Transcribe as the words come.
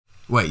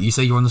Wait, you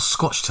say you're on the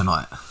scotch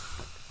tonight?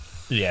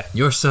 Yeah.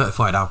 You're a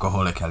certified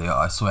alcoholic, Elliot,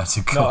 I swear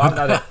to God. No, I haven't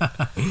had it.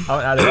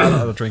 I haven't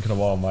had a drink in a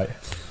while, mate.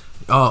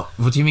 Oh,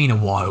 what do you mean a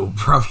while,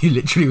 bro? You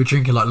literally were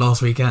drinking like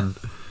last weekend.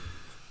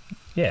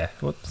 Yeah,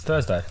 well, it's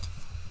Thursday.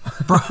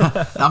 Bro,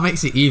 that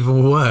makes it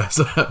even worse,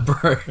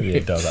 bro. Yeah,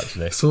 it does,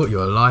 actually. Sort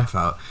your life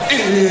out.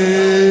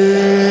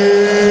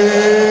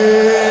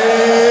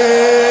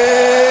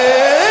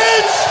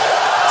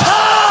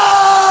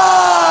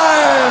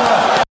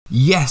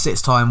 Yes,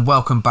 it's time.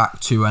 Welcome back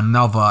to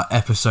another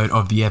episode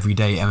of the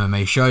Everyday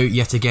MMA Show.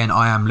 Yet again,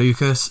 I am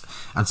Lucas,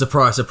 and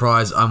surprise,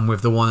 surprise, I'm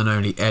with the one and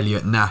only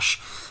Elliot Nash.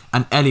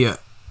 And Elliot,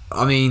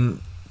 I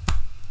mean,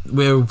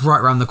 we're right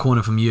around the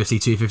corner from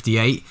UFC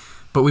 258,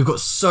 but we've got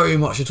so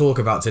much to talk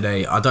about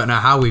today. I don't know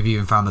how we've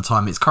even found the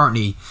time. It's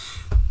currently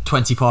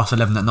 20 past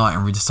 11 at night,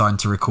 and we're deciding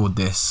to record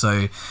this.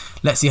 So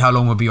let's see how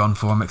long we'll be on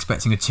for. I'm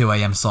expecting a 2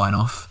 a.m.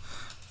 sign-off.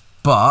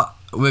 But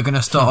we're going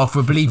to start off.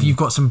 We believe you've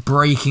got some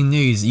breaking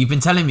news. You've been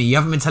telling me. You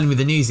haven't been telling me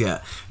the news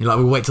yet. You're like,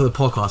 we'll wait till the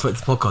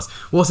podcast.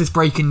 What's this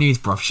breaking news,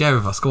 bruv? Share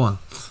with us. Go on.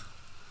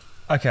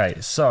 Okay,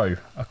 so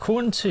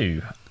according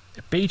to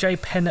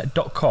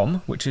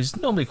bjpen.com, which is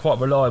normally quite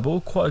reliable,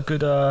 quite a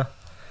good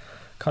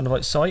kind of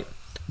like site,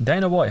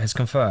 Dana White has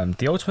confirmed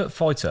the Ultimate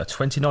Fighter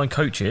 29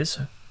 coaches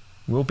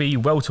will be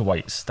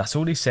welterweights. That's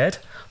all he said,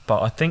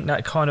 but I think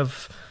that kind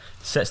of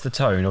sets the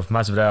tone of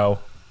Masvidal,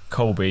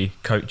 Colby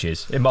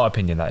coaches. In my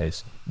opinion, that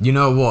is. You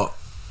know what?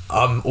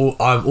 I'm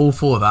all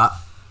for that.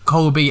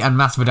 Colby and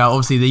Masvidal,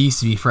 obviously they used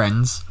to be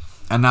friends,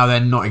 and now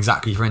they're not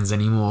exactly friends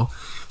anymore.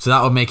 So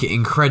that would make it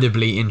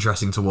incredibly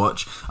interesting to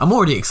watch. I'm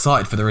already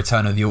excited for the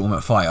return of the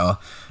Ultimate Fighter,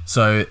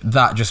 so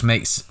that just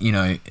makes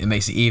it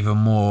makes it even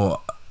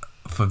more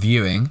for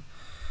viewing.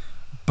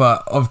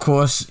 But of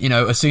course,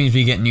 as soon as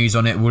we get news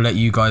on it, we'll let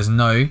you guys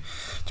know.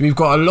 We've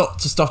got a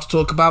lot of stuff to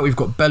talk about. We've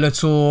got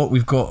Bellator.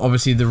 We've got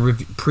obviously the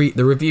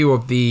review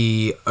of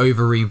the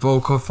Overeem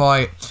Volkov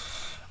fight.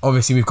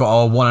 Obviously, we've got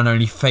our one and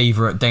only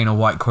favourite Dana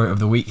White quote of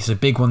the week. It's a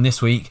big one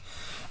this week.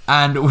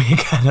 And we're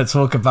going to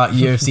talk about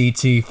UFC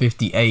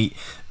 258,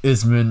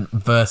 Usman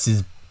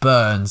versus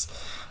Burns.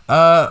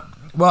 Well,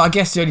 I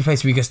guess the only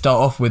place we can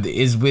start off with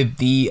is with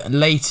the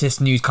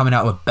latest news coming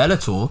out of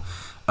Bellator.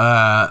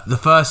 The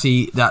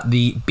firstly, that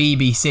the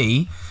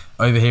BBC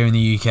over here in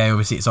the UK,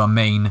 obviously it's our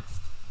main,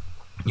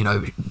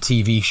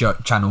 TV show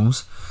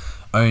channels,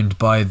 owned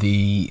by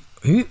the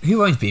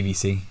who owns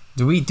BBC?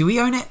 Do we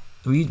own it?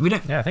 We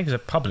don't. Yeah, I think it's a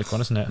public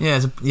one, isn't it?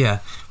 Yeah,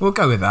 we'll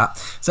go with that.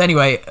 So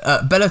anyway,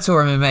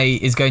 Bellator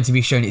MMA is going to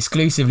be shown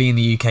exclusively in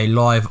the UK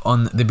live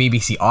on the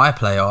BBC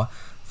iPlayer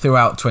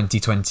throughout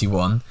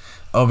 2021.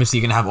 Obviously,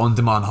 you're going to have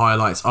on-demand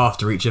highlights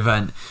after each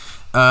event.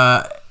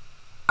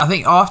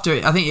 Apparently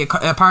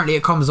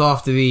it comes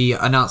after the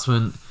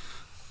announcement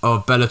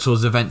of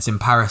Bellator's events in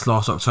Paris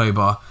last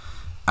October,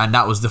 and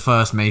that was the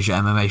first major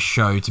MMA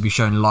show to be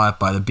shown live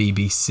by the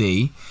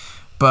BBC.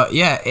 But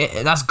yeah,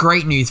 that's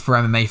great news for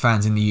MMA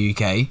fans in the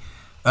UK.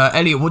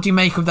 Elliot, what do you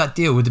make of that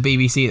deal with the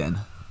BBC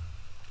then?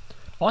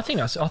 I think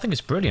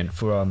it's brilliant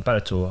for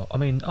Bellator. I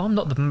mean, I'm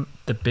not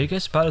the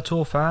biggest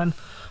Bellator fan.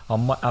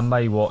 I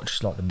may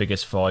watch like the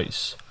biggest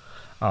fights,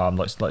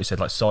 like you said,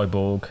 like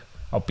Cyborg.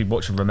 I'll be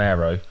watching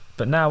Romero.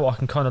 But now I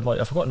can kind of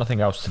if I've got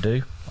nothing else to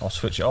do, I'll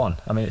switch it on.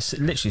 I mean, it's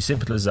literally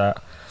simple as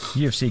that.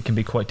 UFC can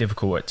be quite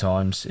difficult at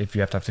times if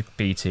you have to have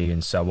BT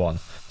and so on.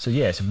 So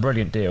yeah, it's a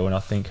brilliant deal, and I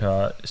think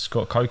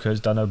Scott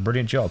Coker's done a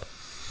brilliant job.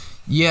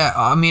 Yeah,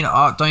 I mean,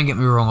 don't get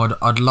me wrong,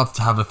 I'd love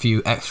to have a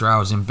few extra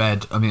hours in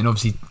bed. I mean,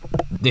 obviously,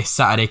 this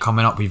Saturday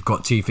coming up, we've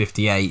got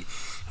 258,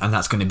 and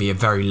that's going to be a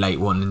very late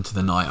one into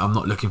the night. I'm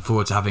not looking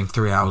forward to having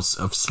 3 hours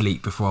of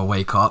sleep before I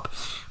wake up.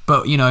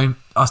 But,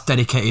 us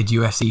dedicated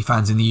UFC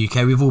fans in the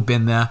UK, we've all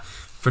been there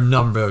for a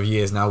number of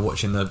years now,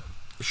 watching the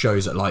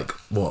shows at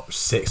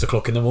 6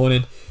 o'clock in the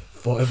morning,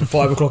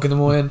 5 o'clock in the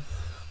morning.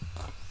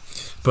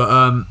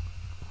 But,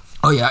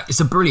 it's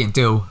a brilliant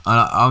deal.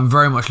 I'm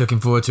very much looking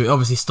forward to it.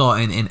 Obviously,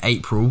 starting in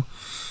April.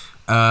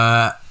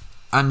 And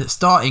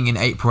starting in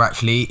April,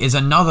 actually, is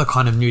another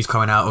kind of news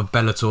coming out of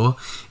Bellator.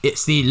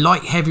 It's the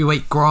light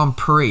heavyweight Grand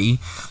Prix,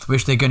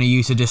 which they're going to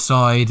use to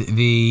decide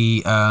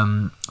the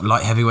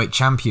light heavyweight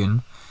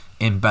champion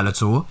in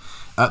Bellator.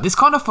 This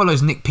kind of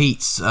follows Nick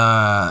Pete's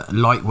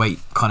lightweight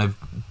kind of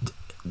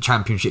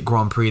championship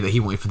Grand Prix that he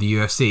wanted for the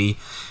UFC.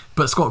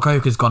 But Scott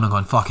Coker's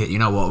gone, fuck it, you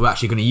know what, we're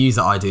actually going to use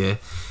that idea.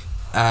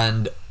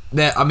 And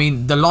the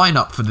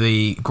lineup for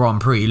the Grand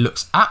Prix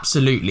looks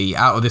absolutely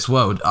out of this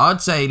world.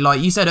 I'd say,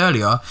 like you said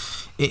earlier,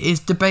 it is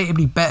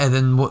debatably better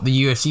than what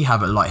the UFC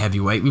have at light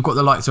heavyweight. We've got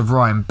the likes of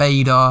Ryan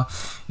Bader,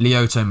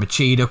 Lyoto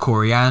Machida,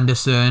 Corey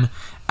Anderson,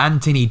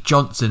 Anthony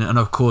Johnson, and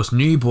of course,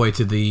 new boy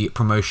to the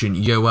promotion,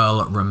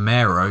 Yoel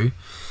Romero.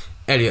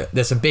 Elliot,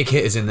 there's some big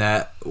hitters in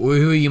there.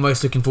 Who are you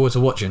most looking forward to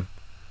watching?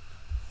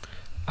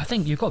 I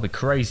think you've got to be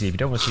crazy if you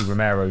don't want to see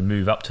Romero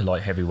move up to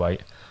light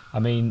heavyweight. I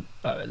mean,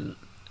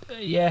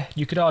 yeah,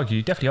 you could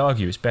definitely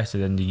argue it's better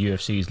than the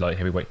UFC's light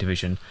heavyweight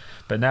division.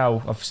 But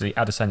now, obviously,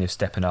 Adesanya's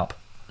stepping up.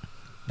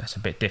 That's a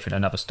bit different,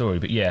 another story.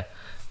 But yeah,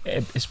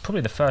 it's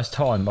probably the first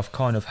time I've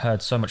kind of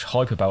heard so much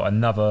hype about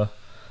another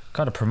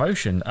kind of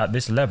promotion at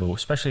this level,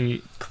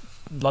 especially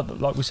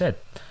like we said,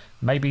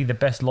 maybe the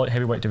best light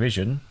heavyweight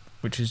division,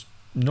 which is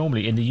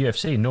normally in the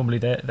UFC. Normally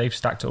they've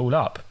stacked it all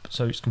up,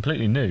 so it's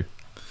completely new.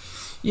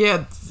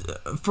 Yeah,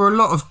 for a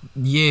lot of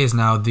years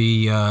now,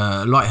 the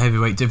light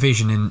heavyweight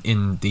division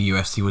in the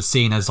UFC was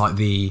seen as like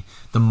the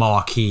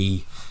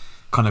marquee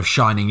kind of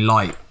shining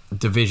light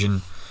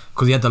division,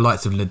 because you had the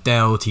likes of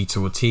Liddell,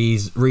 Tito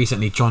Ortiz,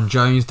 recently John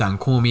Jones, Dan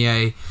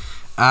Cormier,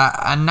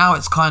 and now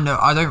it's kind of,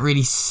 I don't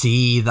really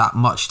see that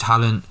much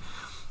talent.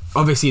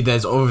 Obviously,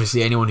 there's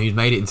anyone who's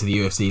made it into the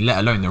UFC, let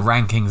alone the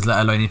rankings, let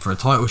alone in for a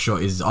title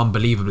shot, is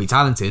unbelievably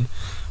talented.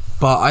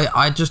 But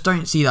I just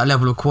don't see that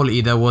level of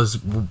quality there was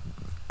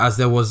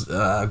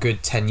a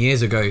good 10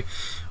 years ago.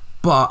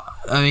 But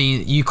I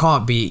mean, you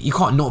can't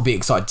not be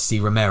excited to see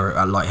Romero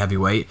at light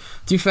heavyweight.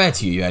 To be fair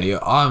to you,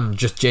 Elliot, I'm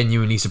just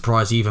genuinely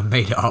surprised he even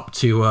made it up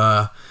he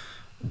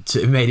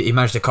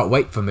managed to cut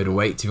weight for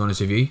middleweight, to be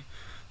honest with you.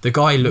 The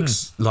guy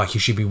looks like he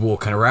should be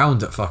walking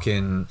around at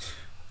fucking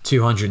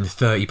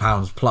 230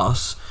 pounds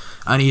plus,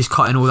 and he's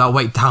cutting all that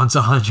weight down to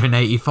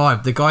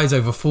 185. The guy's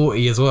over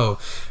 40 as well,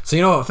 so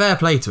you know what, fair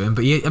play to him.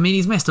 But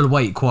he's missed a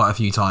weight quite a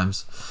few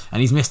times, and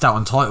he's missed out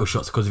on title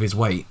shots because of his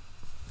weight.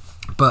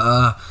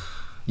 But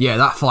yeah,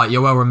 that fight,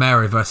 Yoel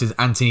Romero versus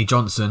Anthony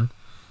Johnson,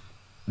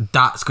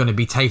 that's going to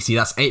be tasty.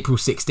 That's April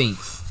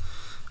 16th,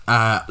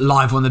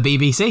 live on the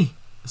BBC.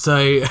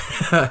 So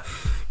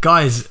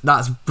guys,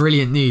 that's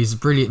brilliant news.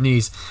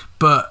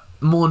 But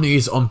more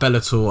news on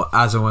Bellator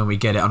as and when we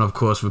get it, and of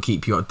course we'll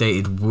keep you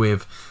updated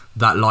with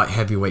that light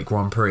heavyweight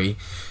Grand Prix.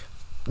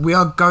 We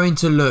are going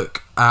to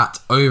look at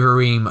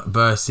Overeem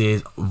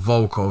versus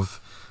Volkov.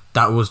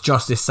 That was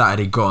just this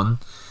Saturday gone,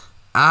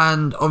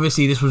 and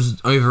obviously this was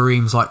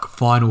Overeem's like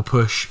final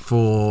push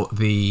for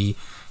the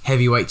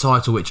heavyweight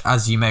title, which,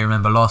 as you may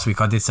remember last week,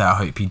 I did say I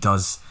hope he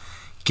does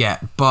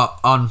get. But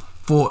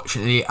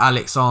unfortunately,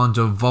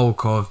 Alexander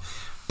Volkov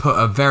put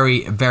a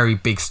very, very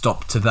big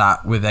stop to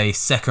that with a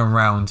second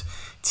round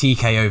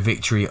TKO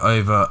victory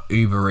over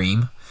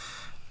Overeem.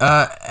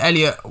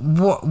 Elliot,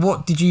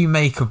 what did you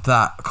make of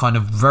that kind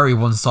of very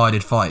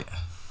one-sided fight?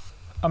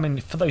 I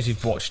mean, for those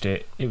who've watched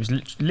it, it was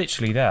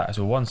literally that. It was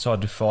a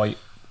one-sided fight.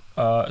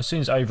 As soon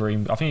as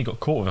Overeem, I think he got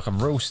caught with like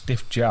a real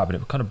stiff jab,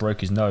 and it kind of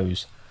broke his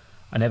nose.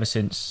 And ever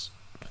since,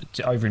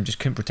 Overeem just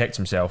couldn't protect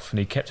himself, and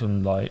he kept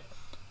on like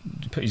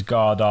put his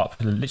guard up,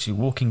 literally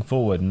walking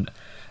forward. And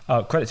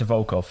credit to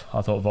Volkov.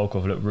 I thought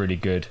Volkov looked really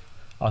good.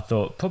 I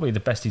thought probably the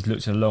best he's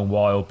looked in a long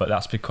while, but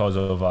that's because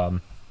of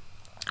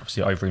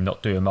obviously Overeem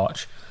not doing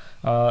much.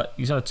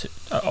 He's on a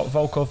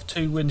Volkov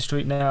 2-win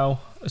streak now.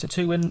 Is it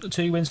 2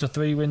 wins to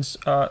 3 wins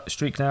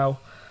streak now?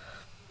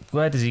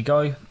 Where does he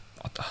go?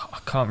 I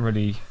can't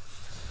really.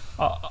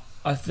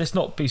 Let's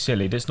not be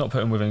silly. Let's not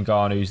put him with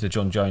Ngannou's, the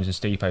John Jones and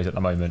Stipe's at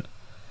the moment.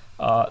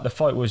 The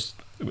fight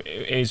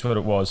is what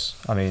it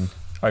was. I mean,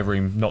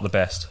 Overeem not the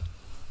best.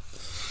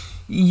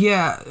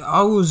 Yeah,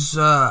 I was.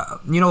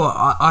 You know what?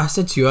 I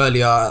said to you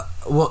earlier,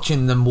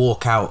 watching them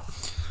walk out,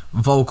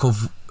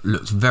 Volkov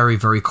looked very,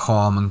 very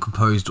calm and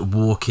composed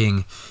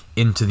walking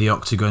into the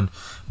octagon.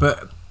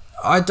 But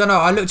I don't know.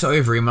 I looked at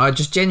Overeem and I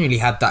just genuinely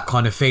had that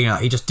kind of feeling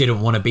like he just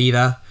didn't want to be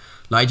there.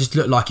 Like, it just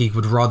looked like he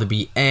would rather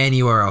be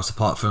anywhere else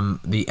apart from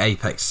the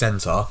Apex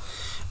Centre.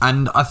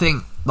 And I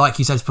think, like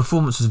you said, his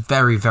performance was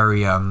very,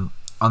 very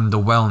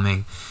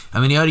underwhelming. I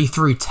mean, he only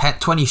threw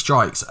 20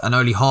 strikes and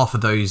only half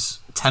of those,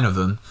 10 of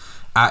them,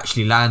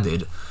 actually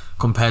landed,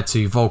 compared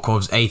to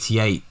Volkov's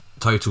 88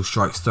 total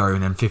strikes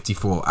thrown and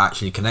 54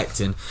 actually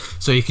connecting.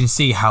 So you can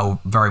see how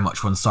very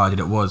much one-sided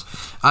it was.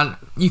 And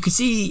you could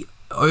see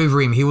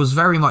Overeem, he was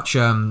very much,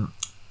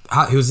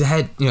 he was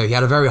ahead, he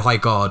had a very high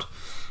guard.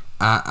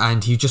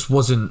 And he just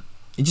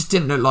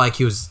didn't look like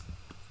he was,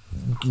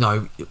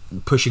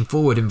 pushing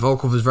forward. And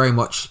Volkov was very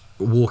much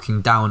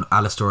walking down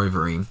Alistair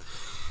Overeem.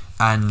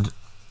 And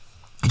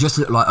it just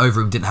looked like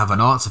Overeem didn't have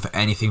an answer for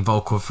anything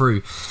Volkov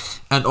threw.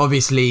 And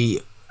obviously,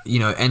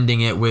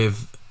 ending it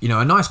with,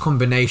 a nice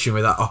combination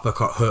with that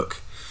uppercut hook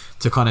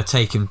to kind of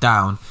take him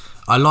down.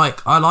 I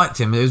liked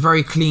him. It was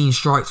very clean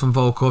strikes from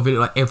Volkov. It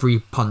looked like every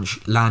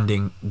punch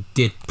landing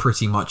did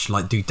pretty much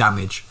like do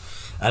damage.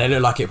 And it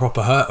looked like it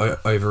proper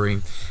hurt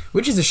Overeem,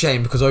 which is a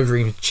shame because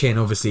Overeem's chin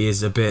obviously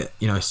is a bit,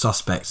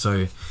 suspect.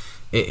 So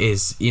it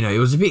is, it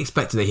was to be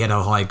expected that he had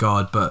a high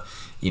guard, but,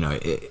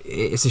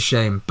 it's a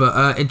shame.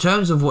 But in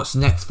terms of what's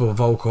next for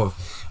Volkov,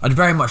 I'd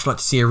very much like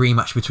to see a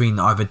rematch between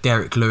either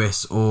Derek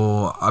Lewis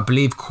or, I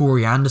believe,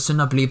 Corey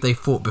Anderson. I believe they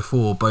fought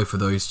before. Both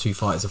of those two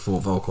fighters have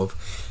fought Volkov.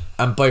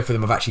 And both of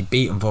them have actually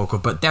beaten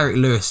Volkov. But Derek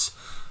Lewis,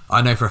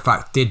 I know for a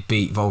fact, did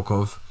beat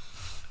Volkov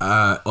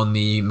on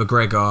the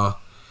McGregor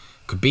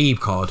Khabib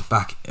card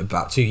back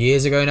about 2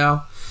 years ago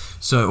now,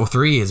 or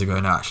 3 years ago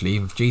now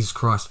actually. Jesus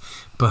Christ!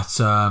 But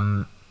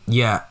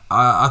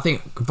I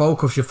think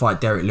Volkov should fight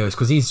Derek Lewis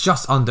because he's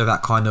just under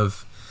that kind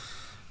of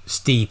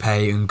Stipe,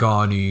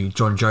 Ngannou,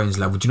 John Jones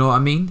level. Do you know what I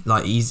mean?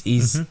 Like he's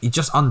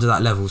just under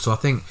that level. So I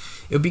think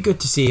it would be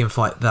good to see him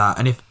fight that,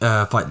 and if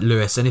fight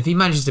Lewis, and if he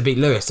manages to beat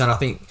Lewis, then I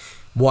think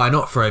why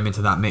not throw him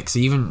into that mix?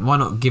 Even why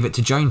not give it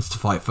to Jones to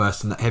fight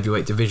first in that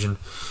heavyweight division?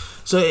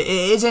 So it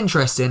is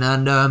interesting,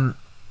 and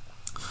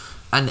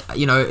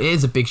you know, it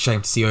is a big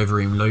shame to see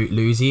Overeem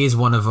lose. He is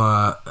one of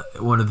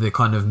the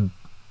kind of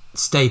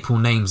staple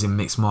names in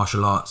mixed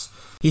martial arts.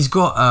 He's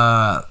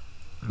got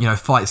you know,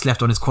 fights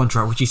left on his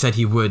contract, which he said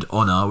he would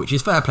honour, which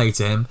is fair play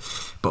to him.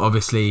 But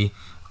obviously,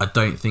 I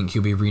don't think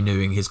he'll be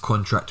renewing his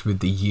contract with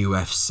the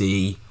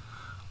UFC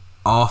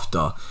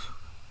after.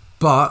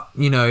 But,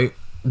 you know,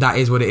 that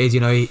is what it is. You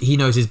know, he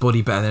knows his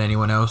body better than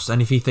anyone else,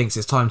 and if he thinks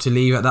it's time to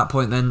leave at that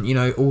point, then, you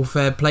know, all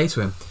fair play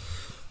to him.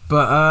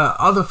 But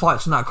other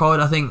fights on that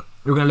card, I think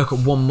we're going to look at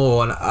one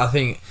more, and I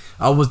think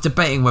I was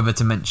debating whether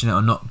to mention it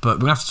or not, but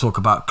we're going to have to talk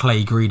about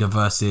Clay Guida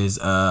versus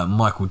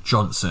Michael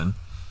Johnson.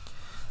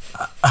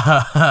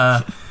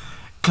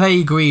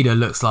 Clay Guida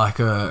looks like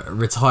a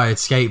retired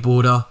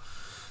skateboarder.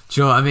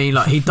 Do you know what I mean?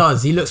 Like, he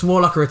does. He looks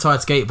more like a retired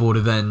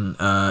skateboarder than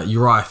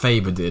Uriah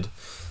Faber did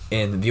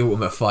in The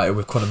Ultimate Fighter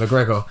with Conor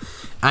McGregor.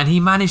 And he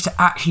managed to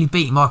actually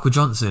beat Michael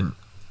Johnson.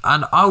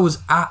 And I was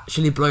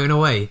actually blown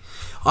away.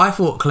 I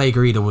thought Clay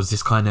Guida was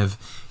this kind of,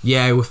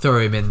 yeah, we'll throw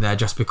him in there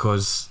just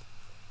because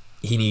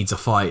he needs a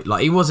fight.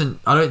 Like, he wasn't,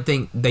 I don't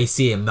think they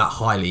see him that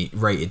highly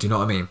rated, do you know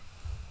what I mean?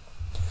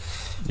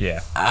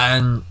 Yeah.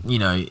 And, you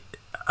know,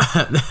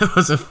 there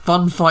was a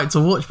fun fight to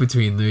watch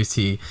between those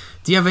two.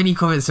 Do you have any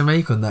comments to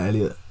make on that,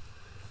 Elliot?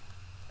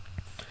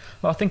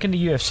 Well, I think in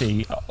the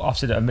UFC, I've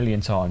said it a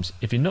million times,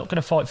 if you're not going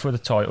to fight for the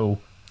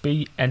title,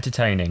 be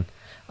entertaining.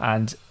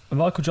 And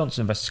Michael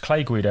Johnson versus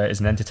Clay Guida is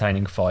an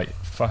entertaining fight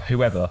for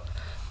whoever.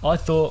 I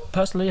thought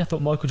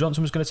Michael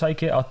Johnson was going to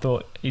take it. I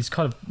thought he's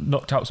kind of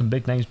knocked out some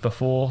big names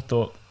before.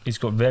 Thought he's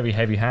got very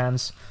heavy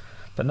hands.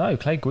 But no,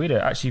 Clay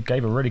Guida actually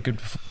gave a really good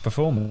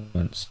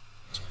performance.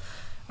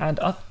 And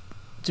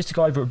just to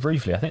go over it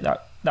briefly, I think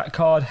that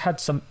card had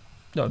some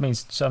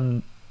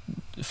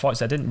fights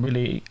that didn't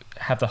really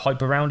have the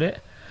hype around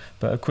it.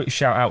 But a quick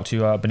shout out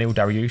to Beneil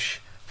Dariush.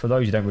 For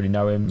those who don't really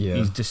know him,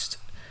 he's just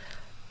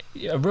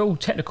a real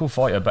technical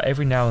fighter. But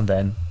every now and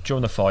then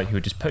during the fight, he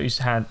would just put his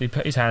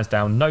hands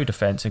down, no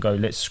defense, and go,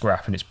 let's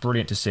scrap. And it's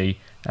brilliant to see.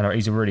 And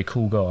he's a really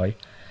cool guy.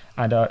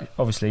 And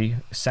obviously,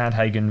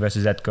 Sandhagen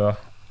versus Edgar.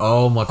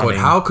 Oh my God,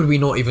 how could we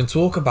not even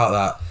talk about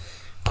that?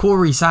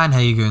 Corey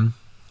Sandhagen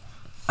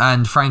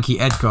and Frankie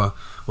Edgar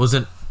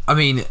wasn't. I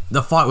mean,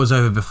 the fight was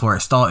over before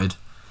it started.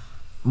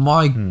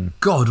 My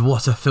God,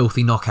 what a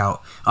filthy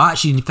knockout. I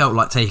actually felt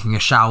like taking a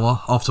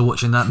shower after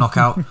watching that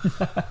knockout.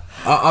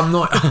 I'm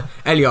not,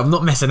 Elliot, I'm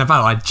not messing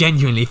about. I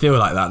genuinely feel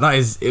like that.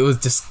 It was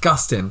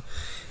disgusting.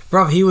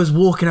 Bruv, he was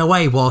walking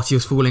away whilst he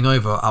was falling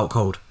over out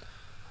cold.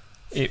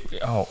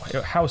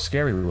 How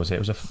scary was it?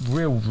 It was a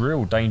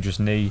real dangerous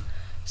knee.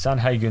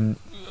 Sandhagen,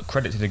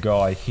 credit to the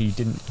guy, he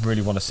didn't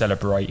really want to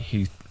celebrate.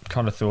 He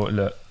kind of thought,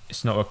 look,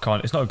 it's not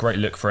a great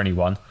look for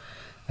anyone,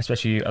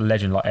 especially a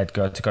legend like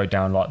Edgar to go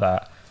down like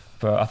that.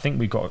 But I think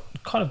we've got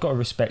to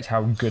respect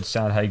how good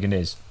Sandhagen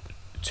is.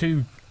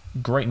 2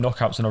 great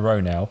knockouts in a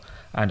row now,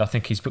 and I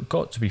think he's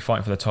got to be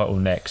fighting for the title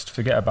next.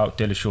 Forget about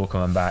Dillashaw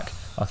coming back.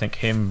 I think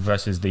him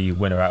versus the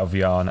winner out of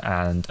Jan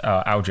and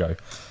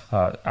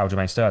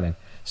Aljamain Sterling.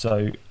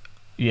 So,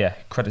 yeah,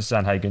 credit to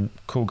Sandhagen,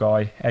 cool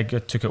guy. Edgar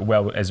took it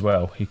well as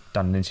well. He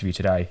done an interview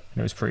today, and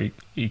it was pretty.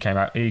 He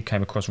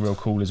came across real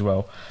cool as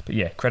well. But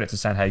yeah, credit to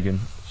Sandhagen,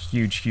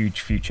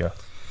 huge future.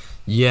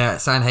 Yeah,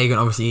 Sandhagen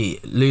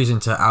obviously losing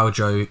to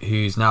Aljo,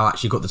 who's now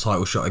actually got the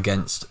title shot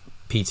against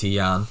PT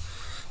Yan.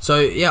 So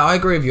yeah, I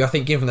agree with you. I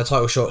think given the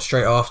title shot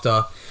straight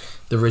after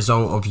the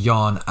result of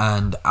Yan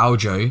and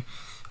Aljo,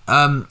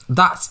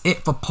 that's it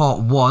for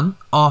part 1.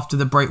 After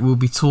the break, we'll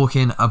be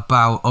talking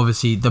about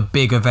obviously the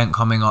big event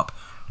coming up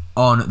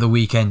on the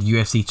weekend,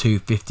 UFC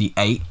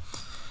 258.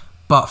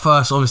 But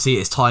first, obviously,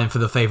 it's time for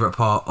the favourite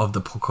part of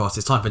the podcast.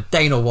 It's time for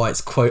Dana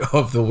White's quote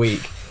of the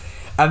week.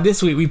 And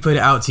this week we put it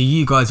out to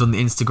you guys on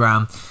the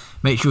Instagram.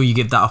 Make sure you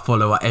give that a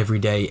follow at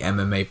Everyday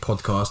MMA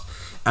Podcast.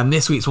 And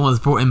this week's one was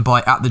brought in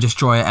by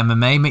 @TheDestroyer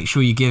MMA. Make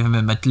sure you give him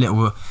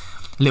a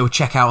little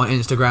check out on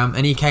Instagram.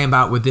 And he came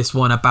out with this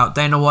one about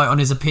Dana White on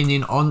his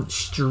opinion on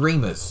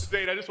streamers.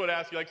 Dana, I just want to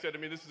ask you, like I said, I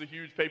mean, this is a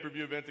huge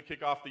pay-per-view event to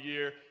kick off the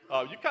year.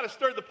 You kind of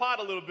stirred the pot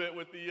a little bit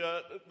with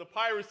the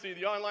piracy,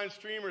 the online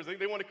streamers.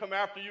 They want to come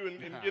after you and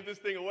give this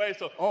thing away.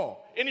 So,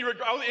 any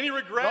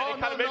regret in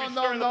kind of maybe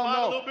stirring the pot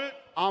a little bit?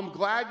 I'm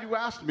glad you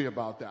asked me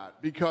about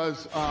that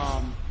because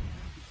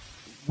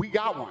we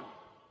got one.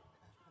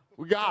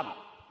 We got him.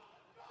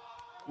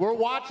 We're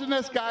watching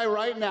this guy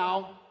right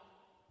now.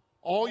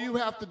 All you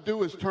have to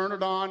do is turn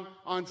it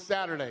on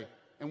Saturday,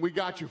 and we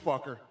got you,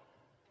 fucker.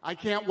 I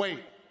can't wait.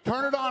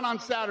 Turn it on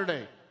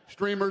Saturday,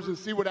 streamers, and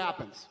see what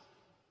happens.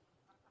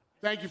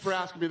 Thank you for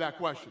asking me that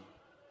question.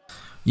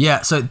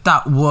 Yeah, so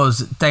that was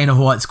Dana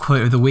White's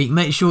quote of the week.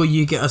 Make sure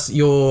you get us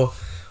your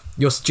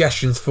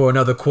suggestions for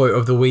another quote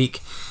of the week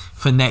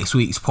for next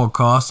week's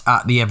podcast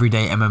at the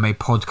Everyday MMA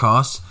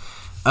Podcast.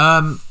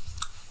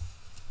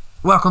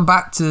 Welcome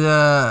back to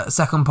the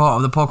second part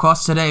of the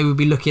podcast. Today we'll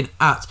be looking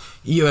at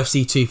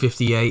UFC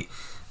 258.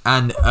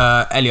 And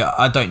Elliot,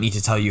 I don't need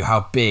to tell you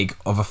how big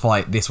of a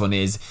fight this one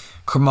is.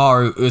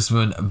 Kumaru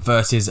Usman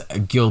versus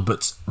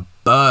Gilbert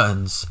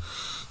Burns.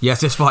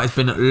 Yes, this fight has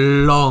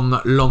been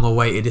long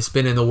awaited. It's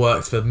been in the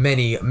works for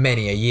many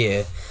a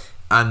year.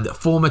 And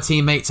former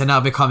teammates are now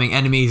becoming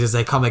enemies as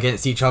they come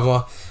against each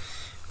other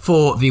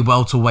for the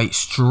welterweight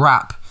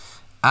strap.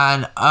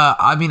 And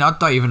I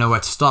don't even know where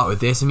to start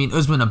with this. I mean,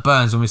 Usman and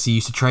Burns obviously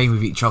used to train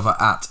with each other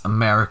at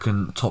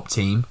American Top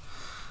Team.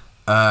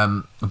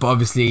 But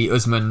obviously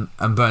Usman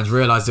and Burns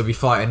realised they'll be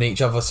fighting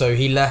each other, so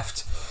he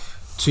left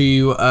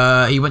he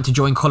went to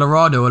join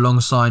Colorado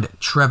alongside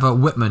Trevor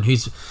Whitman,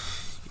 who's,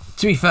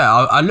 to be fair,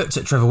 I looked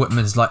at Trevor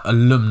Whitman's like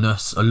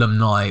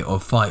alumni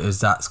of fighters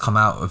that's come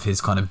out of his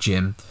kind of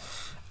gym,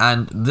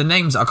 and the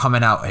names that are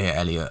coming out here,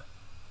 Elliot,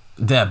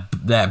 they're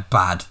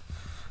bad.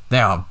 They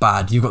are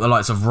bad. You've got the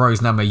likes of Rose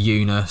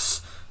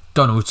Namajunas,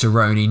 Donald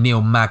Cerrone,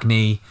 Neil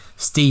Magny,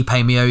 Stipe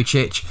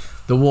Miocic,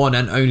 the one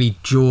and only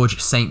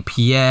George St.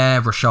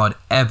 Pierre, Rashad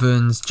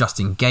Evans,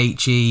 Justin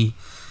Gaethje,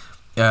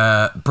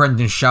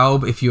 Brendan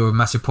Schaub. If you're a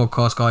massive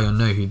podcast guy, you'll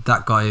know who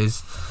that guy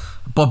is.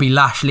 Bobby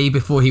Lashley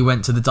before he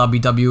went to the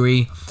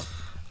WWE,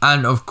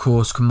 and of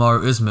course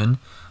Kumaru Usman.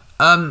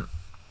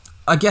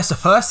 I guess the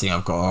first thing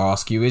I've got to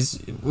ask you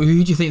is, who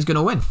do you think is going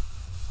to win?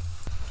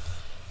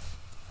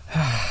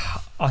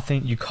 I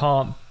think you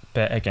can't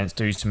bet against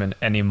Usman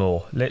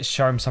anymore. Let's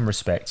show him some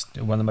respect.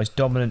 One of the most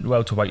dominant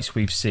welterweights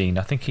we've seen.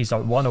 I think he's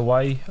like one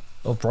away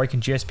of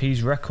breaking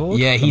GSP's record.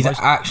 Yeah, he's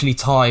actually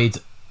tied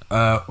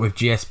with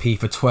GSP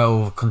for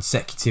 12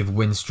 consecutive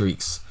win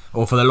streaks,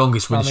 or for the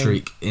longest win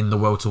streak in the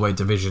welterweight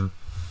division.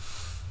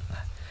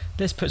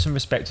 Let's put some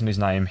respect on his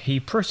name.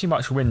 He pretty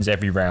much wins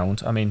every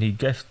round. I mean, he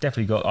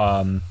definitely got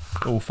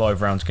all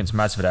 5 rounds against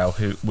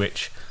Masvidal,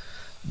 which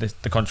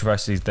the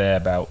controversy is there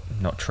about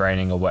not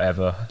training or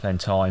whatever, then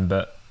time,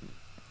 but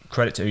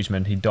credit to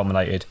Usman, he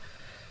dominated.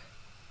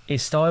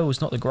 His style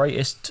was not the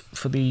greatest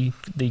for the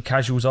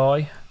casual's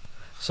eye,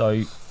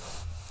 so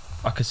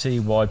I could see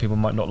why people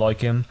might not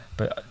like him,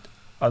 but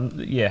I'm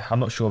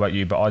not sure about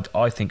you, but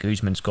I think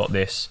Usman's got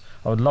this.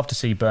 I would love to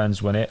see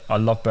Burns win it. I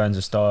love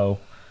Burns' style.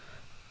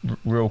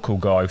 Real cool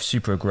guy,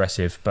 super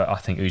aggressive, but I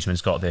think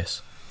Usman's got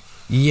this.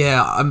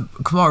 Yeah,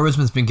 Kumaru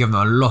Usman's been given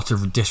a lot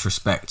of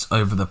disrespect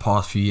over the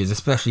past few years,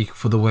 especially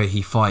for the way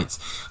he fights.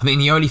 I think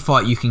the only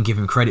fight you can give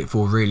him credit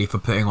for, really, for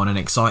putting on an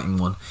exciting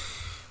one,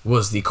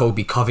 was the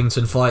Colby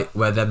Covington fight,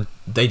 where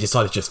they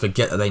decided to just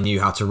forget that they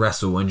knew how to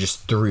wrestle and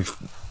just threw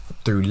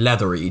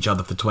leather at each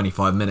other for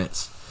 25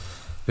 minutes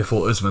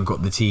before Usman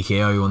got the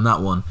TKO on that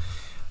one.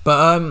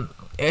 But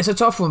it's a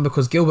tough one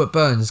because Gilbert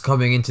Burns,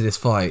 coming into this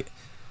fight,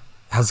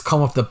 has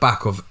come off the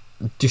back of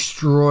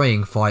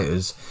destroying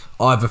fighters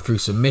either through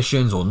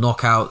submissions or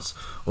knockouts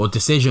or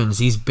decisions.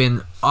 He's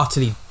been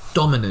utterly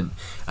dominant,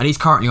 and he's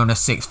currently on a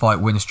 6-fight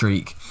win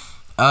streak.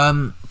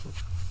 I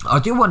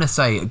do want to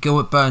say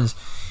Gilbert Burns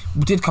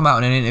did come out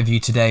in an interview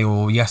today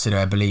or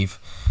yesterday, I believe,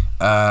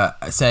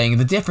 saying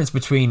the difference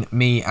between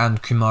me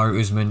and Kumaru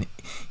Usman,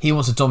 he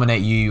wants to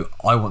dominate you,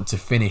 I want to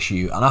finish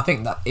you. And I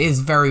think that is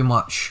very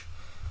much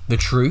the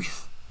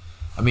truth.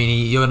 I mean,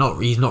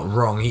 he's not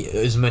wrong.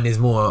 Usman is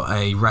more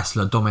a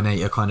wrestler,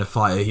 dominator kind of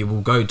fighter.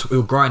 He'll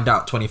grind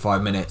out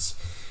 25 minutes,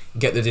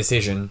 get the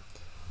decision,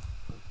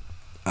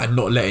 and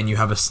not letting you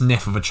have a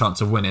sniff of a chance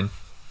of winning.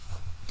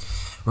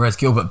 Whereas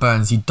Gilbert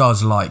Burns, he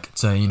does like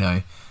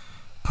to,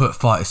 put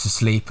fighters to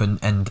sleep and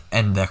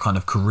end their kind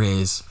of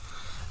careers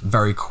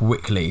very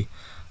quickly.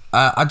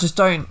 I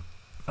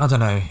don't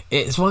know.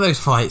 It's one of those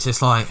fights,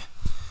 it's like,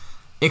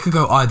 it could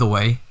go either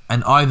way,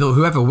 and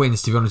whoever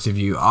wins, to be honest with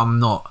you, I'm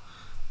not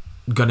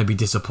going to be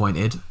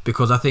disappointed,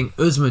 because I think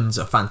Usman's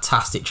a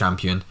fantastic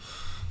champion.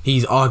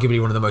 He's arguably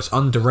one of the most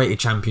underrated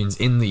champions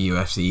in the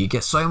UFC. He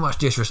gets so much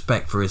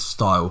disrespect for his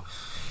style,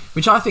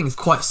 which I think is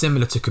quite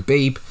similar to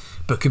Khabib,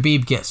 but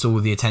Khabib gets all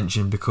the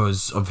attention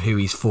because of who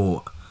he's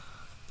fought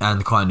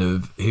and kind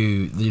of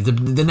who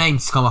the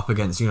names come up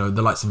against,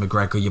 the likes of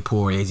McGregor, your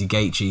Poiriers, your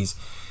Gaethjes,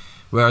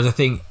 whereas I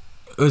think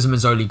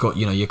Usman's only got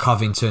your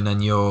Covington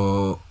and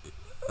your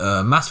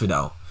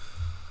Masvidal.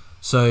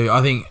 So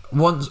I think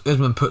once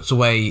Usman puts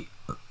away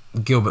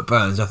Gilbert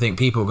Burns, I think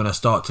people are going to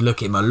start to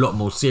look at him a lot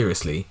more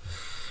seriously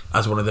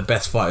as one of the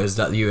best fighters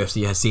that the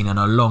UFC has seen in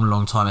a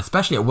long time,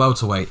 especially at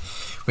welterweight,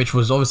 which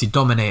was obviously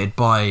dominated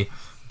by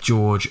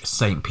George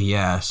St.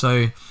 Pierre.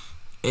 So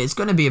it's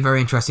going to be a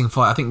very interesting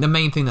fight. I think the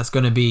main thing that's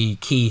going to be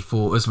key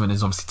for Usman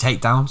is obviously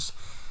takedowns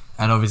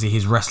and obviously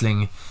his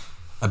wrestling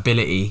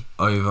ability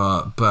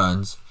over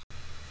Burns.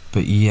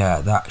 But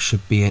yeah, that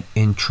should be an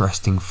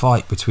interesting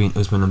fight between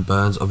Usman and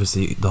Burns.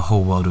 Obviously, the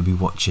whole world will be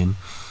watching.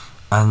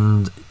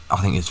 And I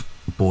think it's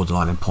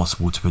borderline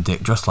impossible to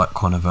predict, just like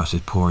Conor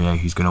versus Poirier,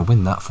 who's going to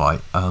win that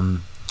fight.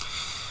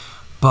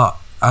 But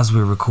as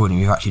we're recording,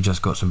 we've actually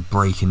just got some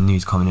breaking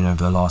news coming in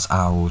over the last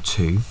hour or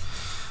two.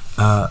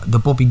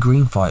 The Bobby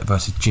Green fight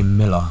versus Jim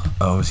Miller,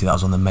 obviously that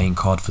was on the main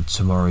card for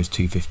tomorrow's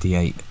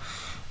 258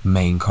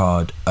 main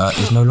card,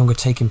 is no longer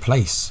taking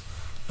place.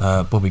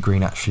 Bobby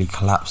Green actually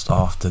collapsed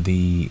after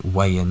the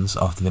weigh-ins,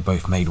 after they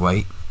both made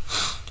weight.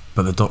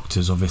 but the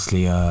doctors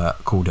obviously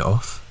called it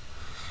off,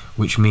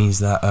 which means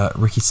that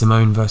Ricky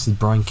Simone versus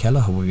Brian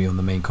Kelleher will be on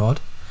the main card.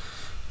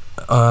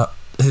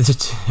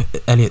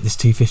 Elliot, this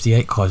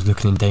 258 card is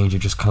looking in danger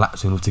of just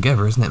collapsing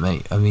altogether, isn't it,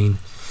 mate? I mean,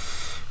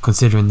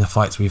 considering the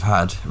fights we've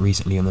had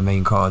recently on the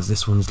main cards,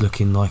 this one's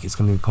looking like it's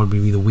going to probably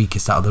be the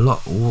weakest out of the lot.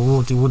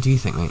 What do you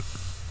think, mate?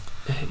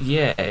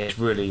 Yeah, it's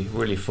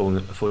really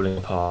falling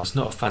apart. It's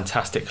not a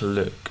fantastic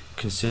look,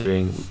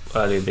 considering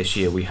earlier this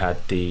year we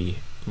had the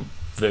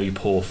very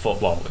poor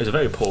it was a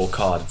very poor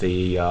card.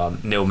 The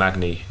Neil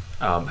Magny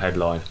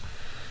headline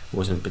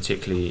wasn't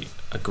particularly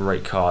a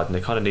great card, and they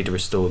kind of need to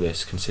restore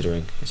this,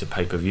 considering it's a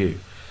pay-per-view.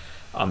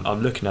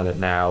 I'm looking at it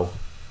now.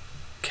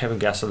 Kelvin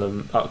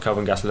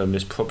Gastelum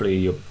is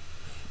probably,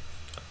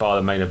 bar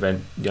the main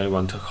event, the only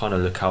one to kind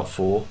of look out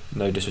for.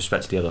 No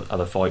disrespect to the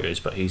other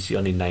fighters, but he's the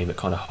only name that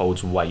kind of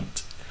holds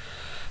weight.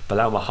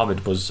 Bilal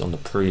Muhammad was on the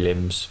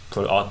prelims.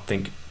 Probably, I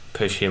think,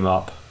 push him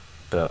up,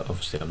 but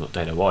obviously I'm not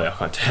Dana White. I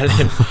can't tell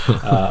him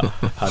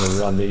how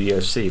to run the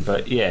UFC.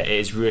 But yeah,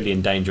 it's really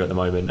in danger at the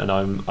moment, and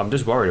I'm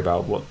just worried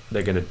about what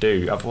they're going to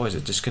do. Otherwise,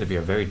 it's just going to be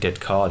a very dead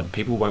card, and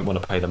people won't want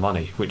to pay the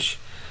money, which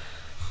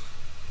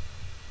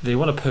they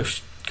want to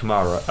push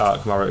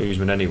Kumaru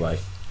Usman anyway,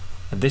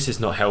 and this is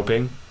not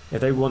helping. If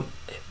they want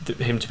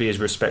him to be as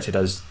respected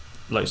as,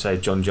 like say,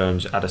 John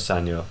Jones,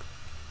 Adesanya,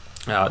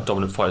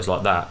 dominant fighters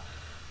like that,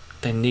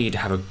 they need to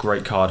have a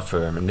great card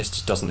for him, and this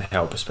just doesn't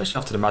help, especially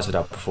after the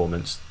Masvidal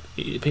performance.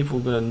 People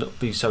are going to not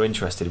be so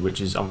interested, which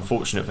is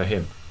unfortunate for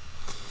him.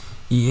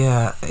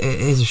 Yeah,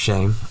 it is a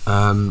shame,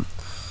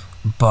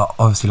 but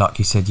obviously, like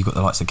you said, you've got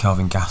the likes of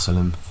Kelvin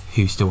Gastelum,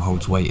 who still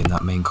holds weight in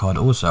that main card.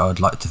 Also, I'd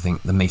like to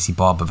think the Macy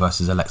Barber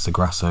versus Alexa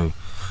Grasso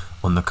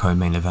on the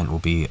co-main event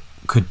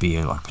could be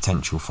a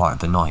potential fight of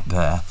the night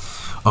there.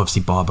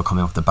 Obviously, Barber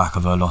coming off the back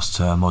of her loss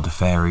to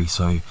Modafferi,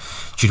 so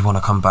she'd want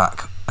to come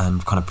back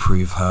and kind of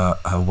prove her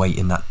weight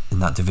in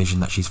that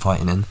division that she's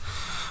fighting in.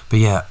 But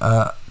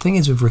yeah, thing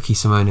is with Ricky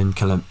Simone and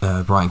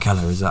Brian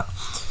Kelleher is that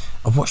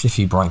I've watched a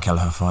few Brian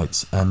Kelleher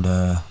fights, and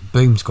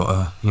Boom's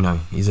got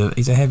he's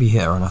a heavy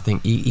hitter, and I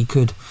think he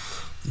could.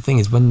 The thing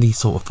is, when these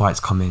sort of fights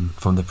come in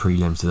from the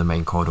prelims to the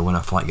main card, or when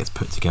a fight gets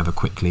put together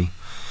quickly,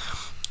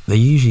 they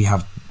usually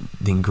have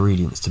the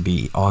ingredients to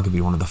be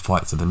arguably one of the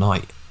fights of the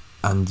night.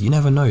 And you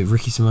never know.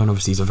 Ricky Simone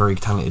obviously is a very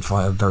talented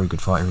fighter, very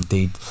good fighter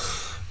indeed.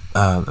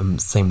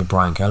 And same with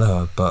Brian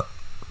Kelleher. But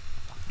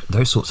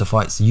those sorts of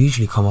fights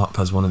usually come up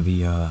as one of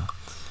the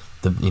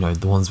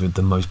ones with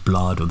the most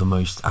blood or the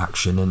most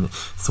action, and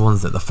it's the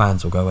ones that the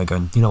fans will go away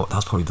going, you know what,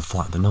 that's probably the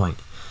fight of the night.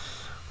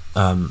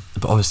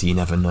 But obviously you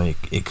never know.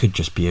 It could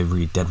just be a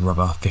really dead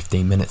rubber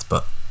 15 minutes,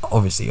 but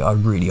obviously I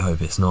really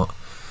hope it's not.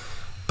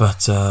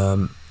 But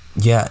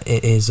yeah,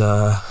 it is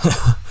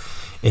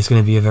it's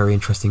going to be a very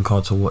interesting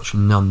card to watch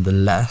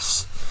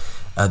nonetheless.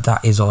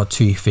 That is our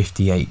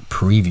 258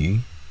 preview.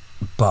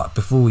 But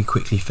before we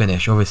quickly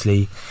finish,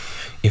 obviously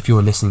if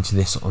you're listening to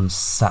this on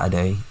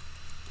Saturday,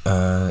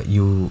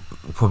 you'll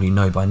probably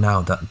know by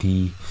now that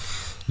the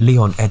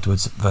Leon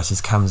Edwards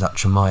versus Khamzat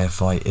Chimaev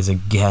fight is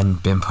again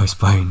been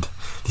postponed.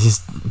 This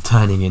is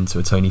turning into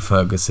a Tony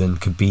Ferguson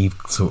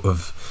Khabib sort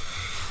of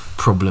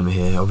problem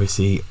here.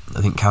 Obviously,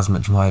 I think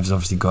Khamzat Chimaev's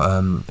obviously got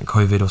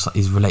COVID, or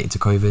he's related to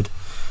COVID,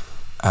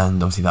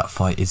 and obviously that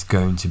fight is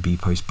going to be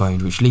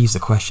postponed, which leaves the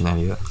question,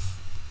 Elliot,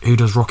 who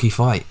does Rocky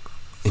fight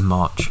in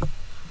March?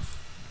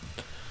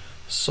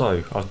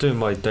 So I was doing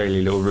my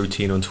daily little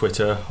routine on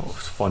Twitter to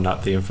find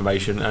out the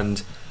information,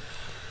 and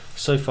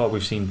so far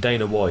we've seen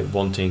Dana White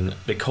wanting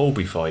the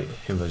Colby fight,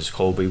 him versus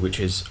Colby, which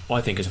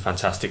I think is a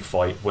fantastic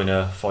fight.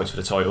 Winner fights for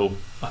the title.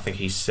 I think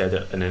he said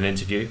it in an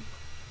interview,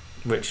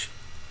 which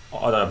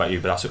I don't know about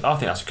you, but I think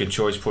that's a good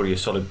choice, probably a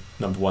solid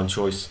number one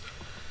choice.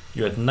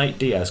 You had Nate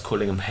Diaz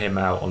calling him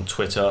out on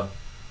Twitter.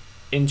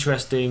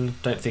 Interesting.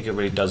 Don't think it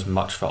really does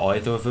much for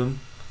either of them.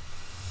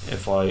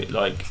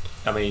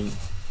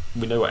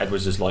 We know what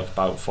Edwards is like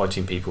about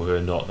fighting people who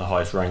are not the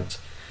highest ranked.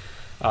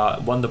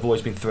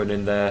 Wonderboy's been thrown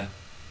in there.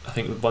 I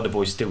think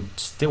Wonderboy's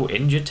still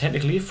injured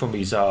technically from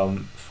his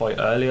fight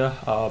earlier.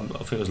 I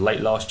think it was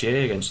late last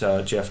year against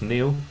Jeff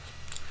Neal.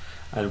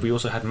 And we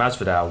also had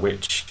Masvidal,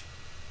 which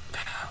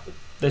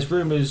there's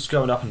rumours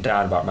going up and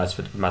down about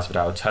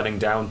Masvidal turning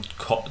down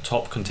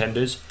top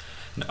contenders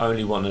and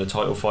only wanting a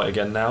title fight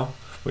again now,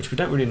 which we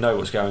don't really know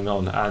what's going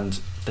on, and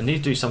they need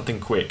to do something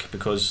quick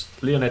because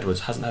Leon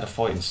Edwards hasn't had a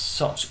fight in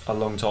such a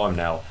long time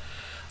now.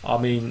 I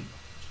mean,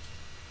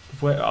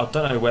 I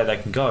don't know where they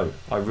can go.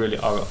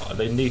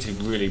 They need to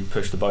really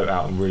push the boat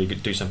out and really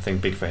do something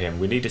big for him.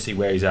 We need to see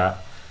where he's at,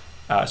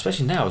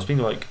 especially now. It's been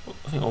I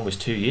think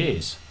almost 2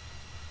 years.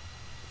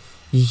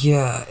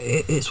 Yeah,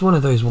 it's one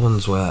of those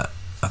ones where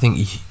I think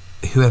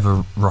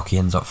whoever Rocky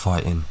ends up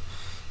fighting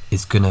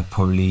is going to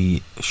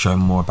probably show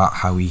more about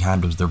how he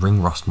handles the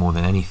ring rust more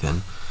than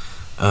anything.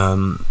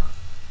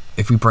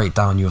 If we break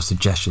down your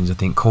suggestions, I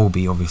think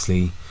Colby,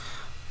 obviously,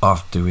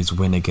 after his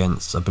win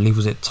against, I believe,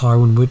 was it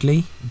Tyron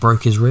Woodley,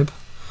 broke his rib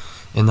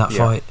in that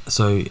fight.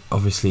 So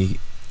obviously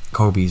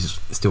Colby's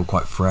still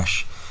quite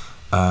fresh.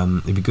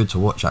 It'd be good to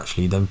watch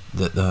actually. Then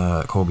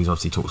that Colby's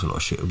obviously talks a lot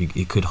of shit.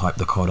 It could hype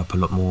the card up a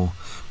lot more.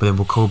 But then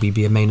will Colby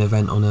be a main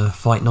event on a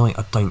fight night?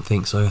 I don't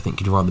think so. I think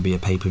he'd rather be a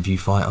pay-per-view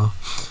fighter.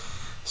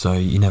 So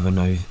you never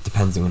know.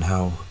 Depends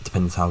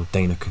how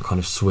Dana can kind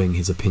of swing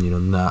his opinion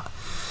on that.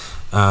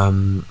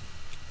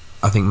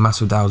 I think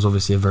Masvidal is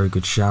obviously a very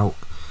good shout,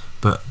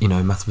 but you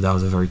know Masvidal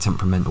is a very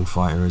temperamental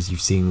fighter, as you've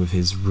seen with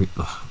his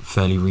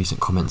fairly recent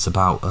comments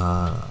about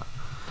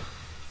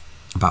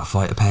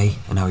fighter pay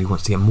and how he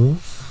wants to get more.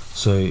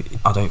 So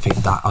I don't think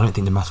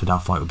the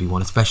Masvidal fight would be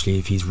one, especially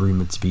if he's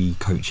rumoured to be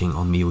coaching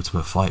on The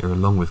Ultimate Fighter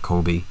along with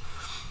Colby.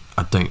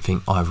 I don't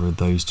think either of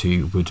those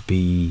two would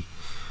be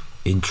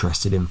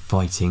interested in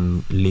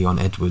fighting Leon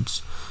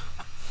Edwards.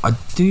 I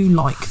do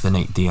like the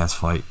Nate Diaz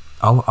fight.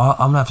 I'm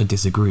gonna have to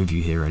disagree with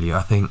you here, Elliot.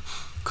 I think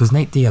because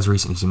Nate Diaz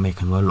recently has been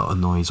making a lot of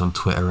noise on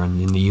Twitter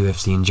and in the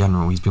UFC in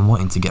general. He's been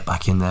wanting to get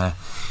back in there.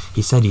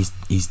 He said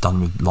he's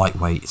done with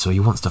lightweight, so he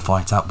wants to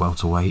fight at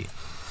welterweight.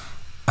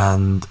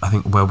 And I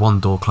think where one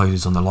door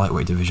closes on the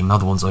lightweight division,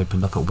 another one's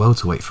opened up at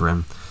welterweight for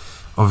him.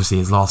 Obviously,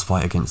 his last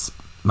fight against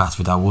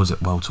Masvidal was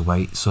at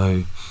welterweight,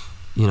 so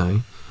you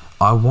know,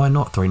 why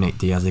not throw Nate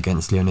Diaz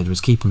against Leon Edwards?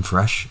 Keep him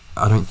fresh.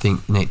 I don't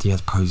think Nate Diaz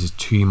poses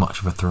too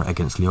much of a threat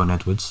against Leon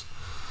Edwards.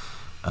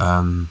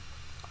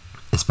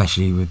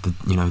 Especially with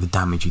the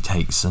damage he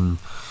takes and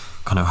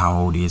kind of how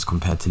old he is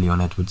compared to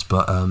Leon Edwards.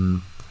 But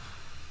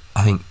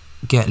I think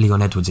get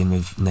Leon Edwards in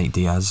with Nate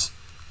Diaz,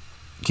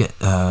 get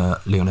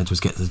Leon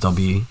Edwards gets the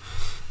W,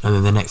 and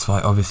then the next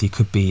fight obviously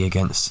could be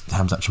against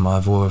Khamzat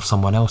Chimaev or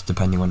someone else,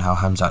 depending on how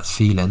Khamzat's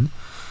feeling.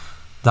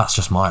 That's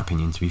just my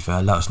opinion, to be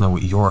fair. Let us know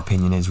what your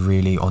opinion is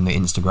really on the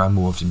Instagram.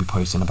 We'll obviously be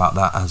posting about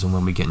that as and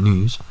when we get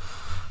news.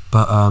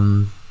 But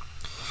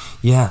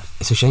yeah,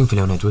 it's a shame for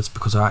Leon Edwards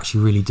because I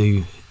actually really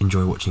do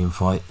enjoy watching him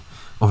fight.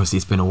 Obviously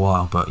it's been a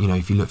while, but you know,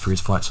 if you look for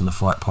his fights on the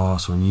Fight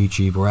Pass or on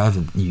YouTube or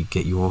wherever you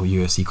get your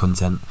UFC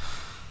content,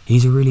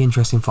 he's a really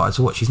interesting fighter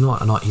to watch. He's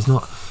not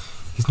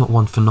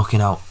one for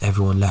knocking out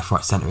everyone left,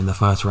 right, centre in the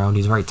first round.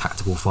 He's a very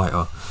tactical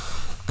fighter,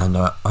 and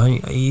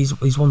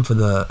he's one for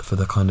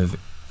the kind of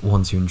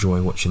ones who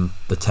enjoy watching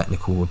the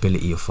technical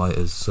ability of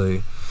fighters.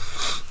 So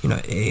you know,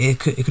 it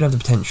could have the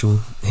potential,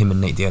 him and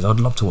Nate Diaz. I'd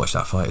love to watch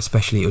that fight,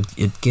 especially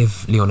it'd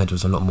give Leon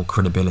Edwards a lot more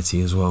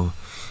credibility as well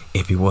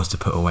if he was to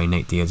put away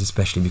Nate Diaz,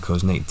 especially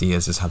because Nate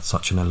Diaz has had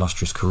such an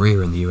illustrious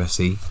career in the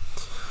UFC.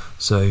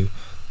 So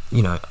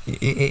you know,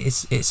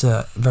 it's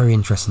a very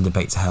interesting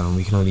debate to have, and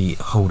we can only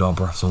hold our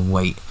breaths and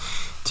wait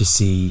to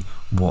see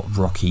what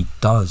Rocky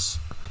does.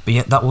 But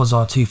yeah, that was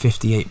our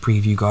 258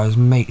 preview, guys.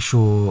 Make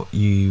sure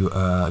you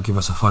give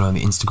us a follow on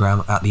the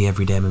Instagram at the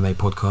Everyday MMA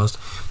Podcast.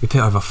 We've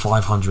hit over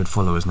 500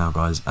 followers now,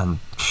 guys, and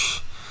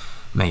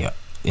mate,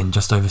 in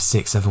just over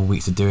 6-7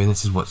 weeks of doing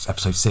this, is what's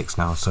episode 6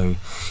 now. So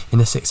in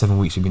the 6-7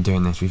 weeks we've been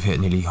doing this, we've hit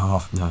nearly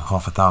half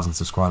a thousand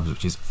subscribers,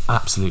 which is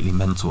absolutely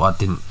mental. I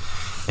didn't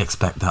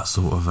expect that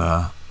sort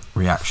of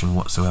reaction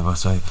whatsoever.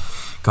 So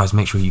guys,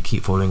 make sure you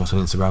keep following us on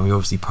Instagram. We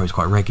obviously post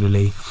quite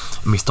regularly,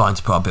 and we're starting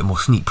to put up a bit more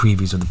sneak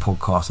previews of the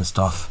podcast and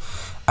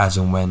stuff as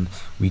and when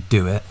we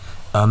do it.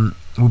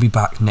 We'll be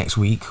back next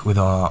week with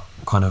our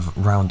kind of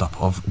roundup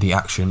of the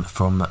action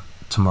from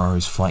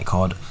tomorrow's fight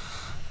card,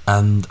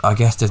 and I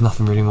guess there's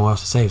nothing really more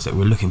else to say, so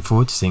we're looking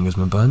forward to seeing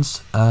Gilbert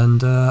Burns,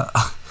 and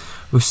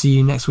we'll see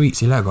you next week.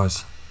 See you later,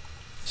 guys.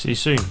 See you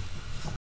soon.